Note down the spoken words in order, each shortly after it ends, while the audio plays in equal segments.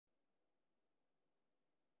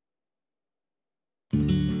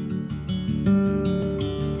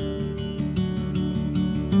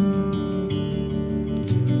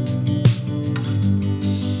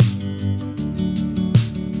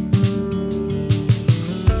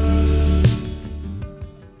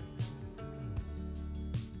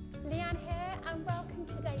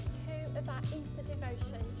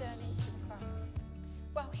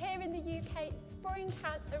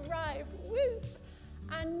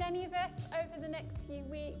Many of us over the next few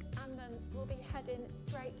weeks and months will be heading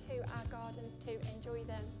straight to our gardens to enjoy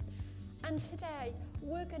them. And today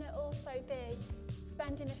we're going to also be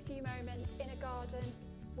spending a few moments in a garden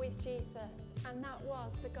with Jesus, and that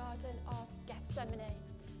was the Garden of Gethsemane.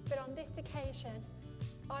 But on this occasion,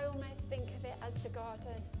 I almost think of it as the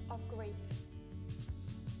Garden of Grief.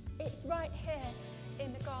 It's right here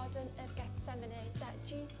in the Garden of Gethsemane that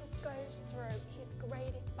Jesus goes through his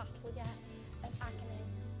greatest battle yet of agony.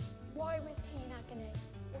 Why was he in agony?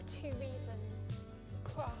 Well, two reasons: the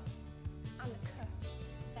cross and the cup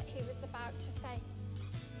that he was about to face.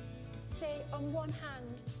 See, on one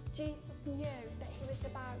hand, Jesus knew that he was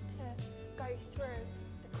about to go through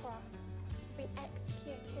the cross, to be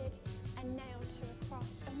executed and nailed to a cross,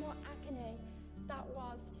 and what agony that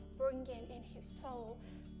was bringing in his soul.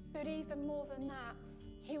 But even more than that,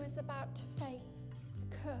 he was about to face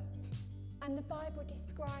the cup, and the Bible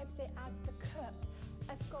describes it as the cup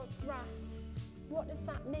of God's wrath. What does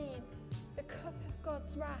that mean? The cup of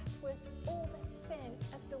God's wrath was all the sin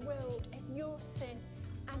of the world, of your sin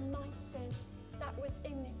and my sin, that was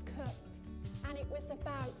in this cup, and it was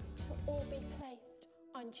about to all be placed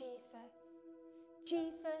on Jesus.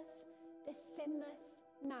 Jesus, the sinless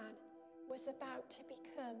man, was about to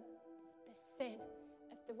become the sin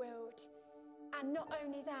of the world. And not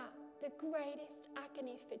only that, the greatest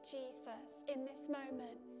agony for Jesus in this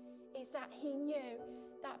moment is that he knew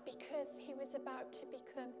that because he was about to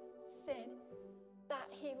become sin, that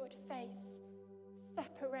he would face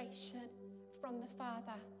separation from the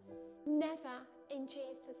Father. Never in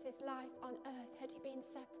Jesus' life on earth had he been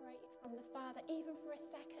separated from the Father, even for a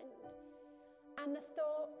second. And the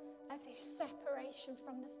thought of this separation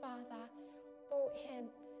from the Father brought him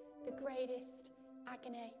the greatest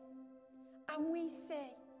agony. And we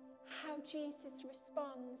see how Jesus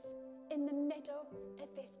responds in the middle of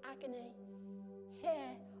this agony.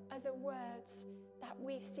 Here are the words that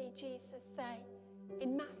we see Jesus say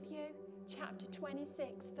in Matthew chapter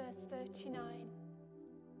 26, verse 39.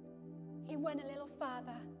 He went a little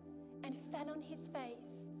further and fell on his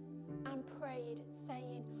face and prayed,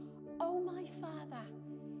 saying, "Oh, my Father,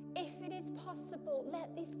 if it is possible,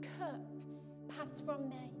 let this cup pass from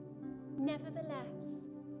me. Nevertheless,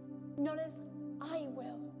 not as I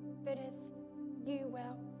will, but as you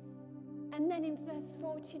will." And then in verse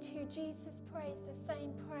 42, Jesus prays the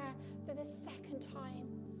same prayer for the second time.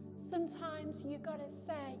 Sometimes you got to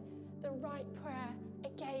say the right prayer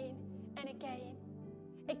again and again.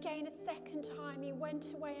 Again, a second time, he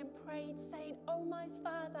went away and prayed, saying, "Oh, my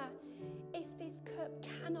Father, if this cup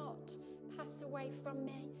cannot pass away from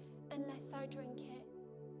me unless I drink it,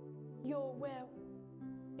 your will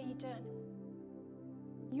be done.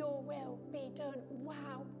 Your will be done."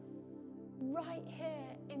 Wow. Right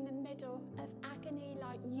here in the middle of agony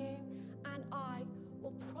like you and I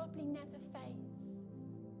will probably never face,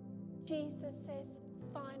 Jesus'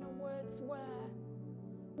 final words were,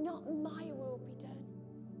 "Not my will be done,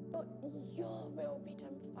 but your will be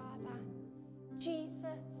done, Father."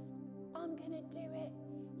 Jesus, I'm going to do it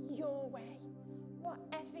your way.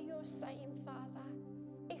 Whatever you're saying, Father,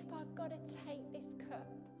 if I've got to take this cup,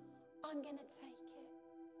 I'm going to take it,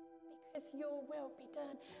 because your will be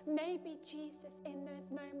done. Maybe Jesus in those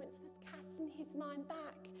moments was casting his mind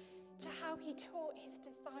back to how he taught his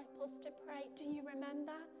disciples to pray. Do you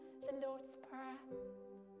remember the Lord's Prayer?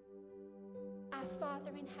 Our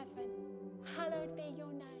Father in heaven, hallowed be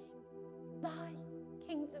your name. Thy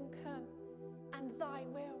kingdom come and thy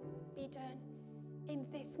will be done. In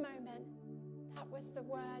this moment, that was the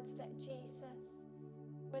words that Jesus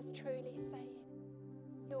was truly saying.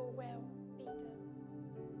 Your will be done.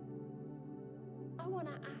 I want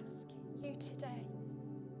to ask you today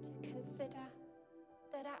to consider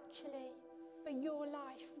that actually for your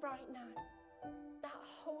life right now, that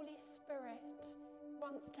Holy Spirit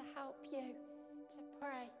wants to help you to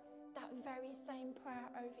pray that very same prayer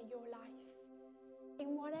over your life.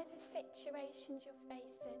 In whatever situations you're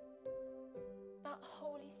facing, that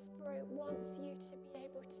Holy Spirit wants you to be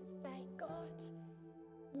able to say, "God,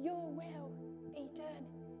 your will be done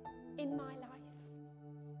in my life."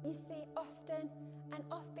 You see, often, and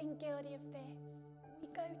I've been guilty of this, we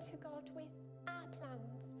go to God with our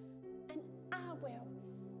plans and our will,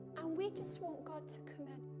 and we just want God to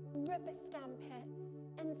come and rubber stamp it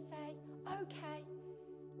and say, "Okay,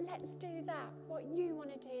 let's do that, what you want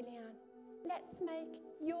to do, Leanne. Let's make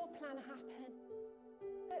your plan happen."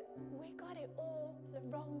 But we got it all the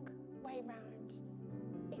wrong way round,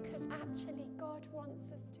 because actually God wants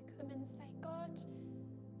us to come and say, "God,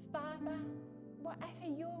 Father, whatever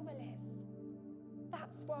your will is,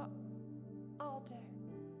 that's what I'll do.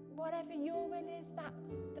 Whatever your will is, that's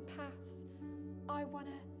the path I want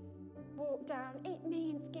to walk down. It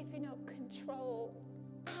means giving up control.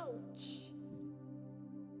 Ouch.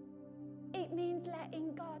 It means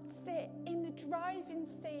letting God sit in the driving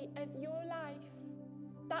seat of your life.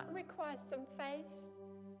 That requires some faith.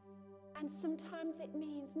 And sometimes it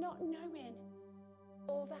means not knowing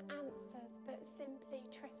all the answers, but simply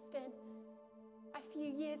trusting. A few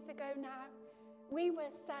years ago now, we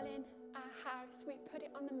were selling our house. We put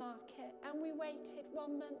it on the market and we waited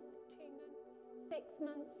 1 month, 2 months, 6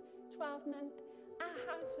 months, 12 months. Our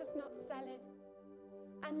house was not selling.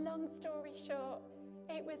 And long story short,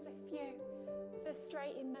 it was a few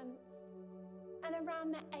frustrating months. And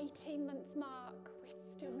around the 18-month mark, we'd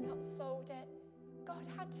still not sold it. God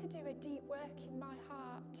had to do a deep work in my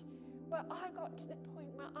heart where I got to the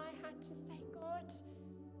point where I had to say, God,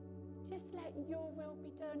 just let your will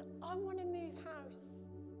be done. I want to move house,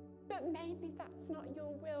 but maybe that's not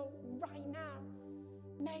your will right now.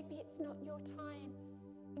 Maybe it's not your time.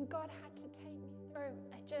 And God had to take me through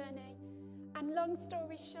a journey. And long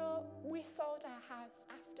story short, we sold our house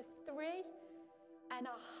after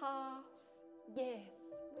 3.5 years.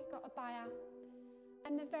 We got a buyer.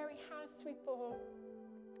 And the very house we bought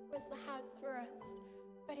was the house for us,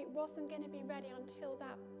 but it wasn't going to be ready until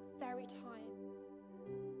that very time.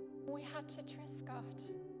 We had to trust God.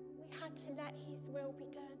 We had to let his will be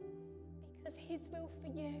done, because his will for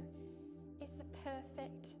you is the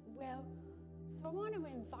perfect will. So I want to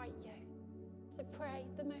invite you to pray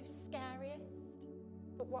the most scariest,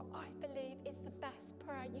 but what I believe is the best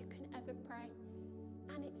prayer you can ever pray.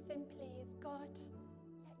 And it simply is, God,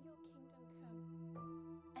 let your kingdom come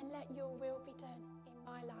and let your will be done in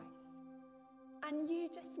my life. And you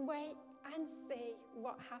just wait and see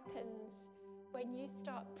what happens when you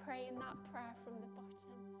start praying that prayer from the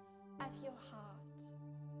bottom of your heart.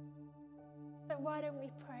 So why don't we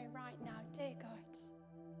pray right now? Dear God,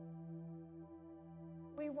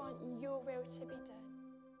 we want your will to be done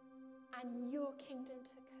and your kingdom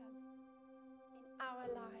to come in our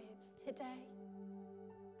lives today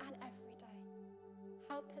and every day.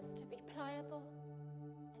 Help us to be pliable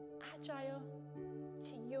and agile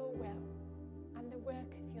to your will and the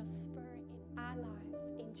work of your Spirit in our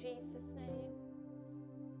lives. In Jesus' name,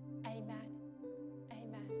 amen.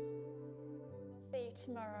 Amen. We'll see you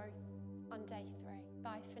tomorrow on day 3.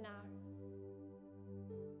 Bye for now.